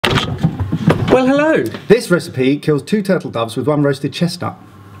Well, hello. This recipe kills 2 turtle doves with 1 roasted chestnut.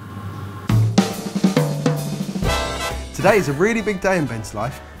 Today is a really big day in Ben's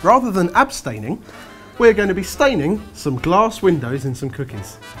life. Rather than abstaining, we're going to be staining some glass windows in some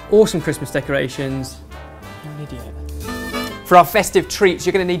cookies. Awesome Christmas decorations. You're an idiot. For our festive treats,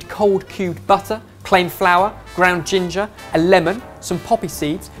 you're going to need cold cubed butter, plain flour, ground ginger, a lemon, some poppy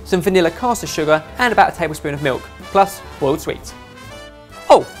seeds, some vanilla caster sugar, and about a tablespoon of milk, plus boiled sweets.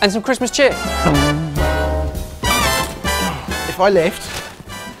 Oh, and some Christmas cheer. If I lift,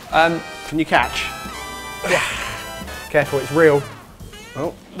 can you catch? Yeah. Careful, it's real.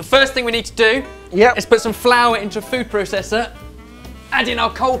 Oh. The first thing we need to do is put some flour into a food processor, add in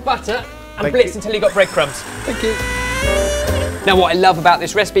our cold butter, and blitz until you've got breadcrumbs. Thank you. Now what I love about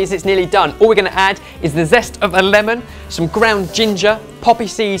this recipe is it's nearly done. All we're going to add is the zest of a lemon, some ground ginger, poppy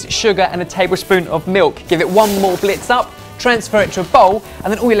seeds, sugar, and a tablespoon of milk. Give it one more blitz up, transfer it to a bowl,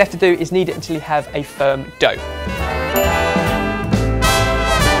 and then all you're left to do is knead it until you have a firm dough. I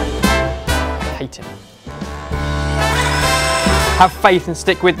hate it. Have faith and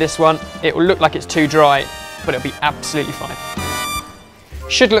stick with this one. It will look like it's too dry, but it'll be absolutely fine.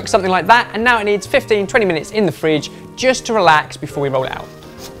 Should look something like that, and now it needs 15-20 minutes in the fridge just to relax before we roll it out.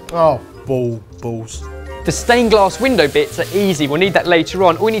 Oh, balls. The stained glass window bits are easy. We'll need that later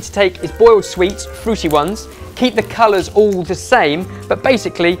on. All we need to take is boiled sweets, fruity ones, keep the colours all the same, but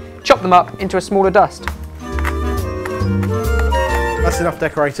basically chop them up into a smaller dust. That's enough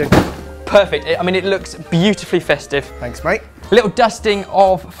decorating. Perfect. I mean, it looks beautifully festive. Thanks, mate. A little dusting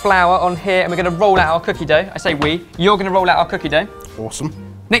of flour on here, and we're going to roll out our cookie dough. I say we, you're going to roll out our cookie dough. Awesome.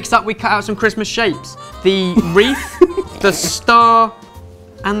 Next up, we cut out some Christmas shapes. The wreath, the star,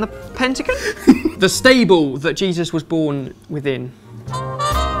 and the pentagon? The stable that Jesus was born within.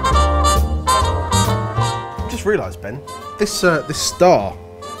 I just realised, Ben, this star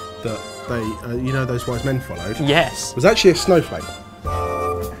that they, you know, those wise men followed. Yes. Was actually a snowflake.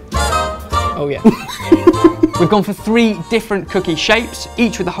 Oh yeah. We've gone for 3 different cookie shapes,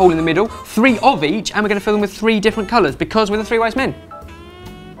 each with a hole in the middle, 3 of each, and we're going to fill them with 3 different colours because we're the 3 wise men.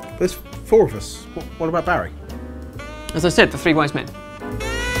 There's 4 of us. What about Barry? As I said, the 3 wise men.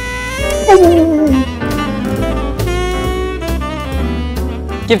 Ooh.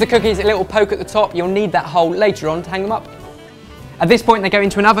 Give the cookies a little poke at the top. You'll need that hole later on to hang them up. At this point, they go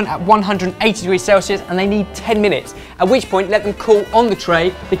into an oven at 180 degrees Celsius and they need 10 minutes, at which point let them cool on the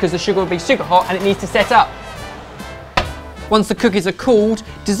tray because the sugar will be super hot and it needs to set up. Once the cookies are cooled,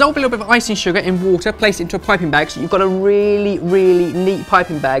 dissolve a little bit of icing sugar in water, place it into a piping bag so you've got a really, really neat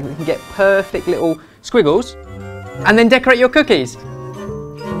piping bag that can get perfect little squiggles, and then decorate your cookies.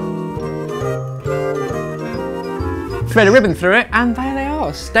 Thread a ribbon through it and there they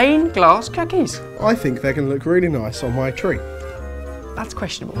are, stained glass cookies. I think they're going to look really nice on my tree. That's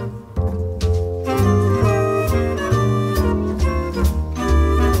questionable.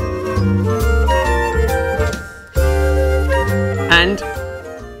 And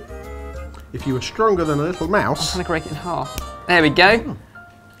if you were stronger than a little mouse. I'm trying to break it in half. There we go.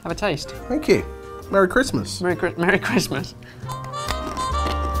 Have a taste. Thank you. Merry Christmas. Merry Christmas.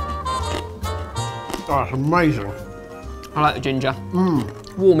 Oh, it's amazing. I like the ginger.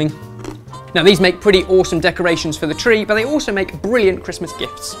 Warming. Now these make pretty awesome decorations for the tree, but they also make brilliant Christmas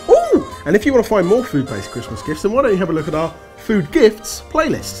gifts. Ooh! And if you want to find more food-based Christmas gifts, then why don't you have a look at our food gifts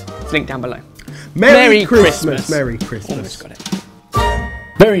playlist? It's linked down below. Merry Christmas. Merry Christmas. Almost got it.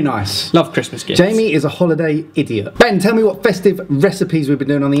 Very nice. Love Christmas gifts. Jamie is a holiday idiot. Ben, tell me what festive recipes we've been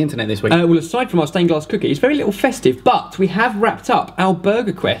doing on the internet this week. Well, aside from our stained glass cookies, very little festive, but we have wrapped up our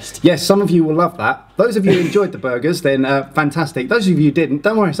burger quest. Yes, some of you will love that. Those of you who enjoyed the burgers, then fantastic. Those of you who didn't,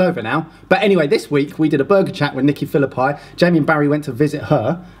 don't worry, it's over now. But anyway, this week we did a burger chat with Nikki Philippi. Jamie and Barry went to visit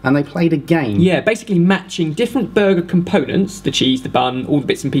her and they played a game. Yeah, basically matching different burger components, the cheese, the bun, all the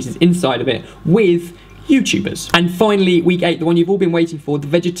bits and pieces inside of it, with YouTubers. And finally, week 8, the one you've all been waiting for, the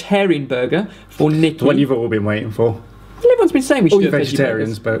vegetarian burger for Nikki. The one you've all been waiting for. Well, everyone's been saying we should all do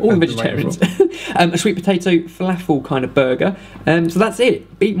vegetarians, but all the vegetarians. A sweet potato falafel kind of burger. So that's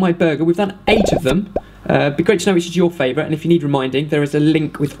it. Beat my burger. We've done 8 of them. Be great to know which is your favourite, and if you need reminding, there is a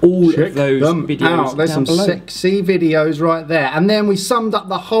link with all of those videos There's down some below. sexy videos right there. And then we summed up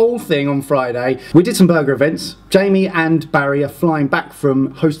the whole thing on Friday. We did some burger events. Jamie and Barry are flying back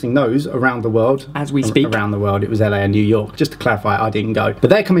from hosting those around the world. As we speak. Around the world. It was LA and New York. Just to clarify, I didn't go. But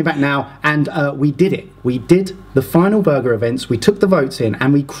they're coming back now, and we did it. we did the final burger events, we took the votes in,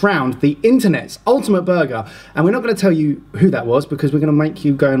 and we crowned the internet's ultimate burger. And we're not going to tell you who that was, because we're going to make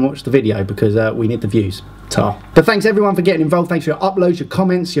you go and watch the video, because we need the views. But thanks everyone for getting involved. Thanks for your uploads, your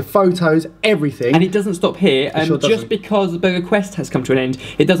comments, your photos, everything. And it doesn't stop here. It sure just doesn't. because the Burger Quest has come to an end,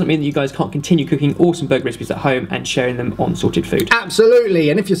 it doesn't mean that you guys can't continue cooking awesome burger recipes at home and sharing them on Sorted Food.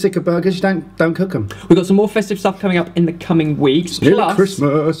 Absolutely. And if you're sick of burgers, you don't cook them. We've got some more festive stuff coming up in the coming weeks. Nearly Plus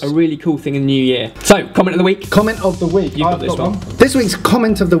Christmas. a really cool thing in the new year. So, comment of the week. Comment of the week. You've got this one. This week's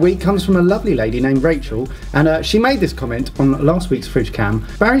comment of the week comes from a lovely lady named Rachel, and she made this comment on last week's fridge cam.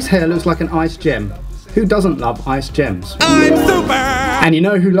 Barry's hair looks like an ice gem. Who doesn't love ice gems? I'm super! And you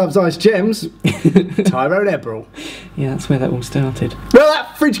know who loves ice gems? Tyrone Ebrel. Yeah, that's where that all started. Well,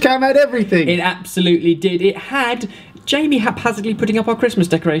 that fridge cam had everything. It absolutely did. It had Jamie haphazardly putting up our Christmas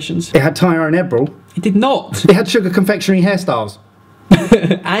decorations. It had Tyrone Ebrel. It did not. It had Sugar Confectionery hairstyles.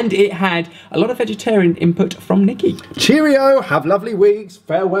 And it had a lot of vegetarian input from Nikki. Cheerio, have lovely weeks,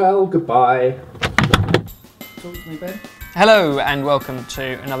 farewell, goodbye. Talk to me, Ben. Hello and welcome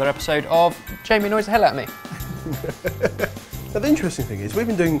to another episode of Jamie Annoys the Hell Out of Me. Now the interesting thing is we've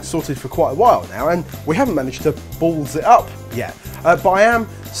been doing Sorted for quite a while now and we haven't managed to balls it up yet. But I am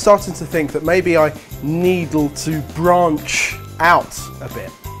starting to think that maybe I needle to branch out a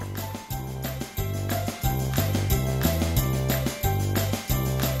bit.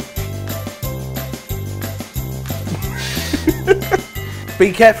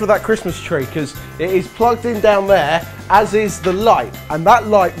 Be careful of that Christmas tree because it is plugged in down there, as is the light, and that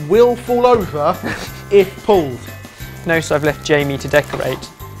light will fall over if pulled. No, so I've left Jamie to decorate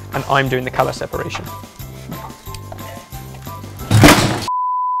and I'm doing the colour separation.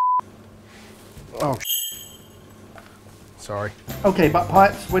 Oh, sorry. Okay, butt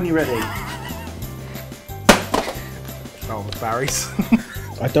pipes, when you're ready. Oh, Barry's.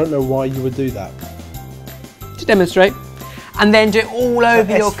 I don't know why you would do that. To demonstrate. And then do it all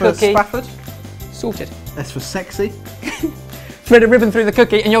over your S for cookie. Spafford. Sorted. S for sexy. Thread a ribbon through the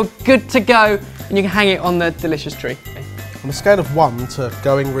cookie and you're good to go and you can hang it on the delicious tree. On a scale of 1 to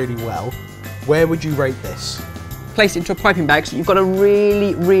going really well, where would you rate this? Place it into a piping bag so you've got a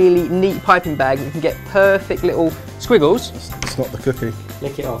really, really neat piping bag and you can get perfect little squiggles. It's not the cookie.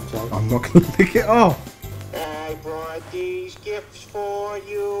 Lick it off, Charlie. I'm not going to lick it off. I brought these gifts for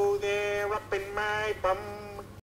you, they're up in my bum.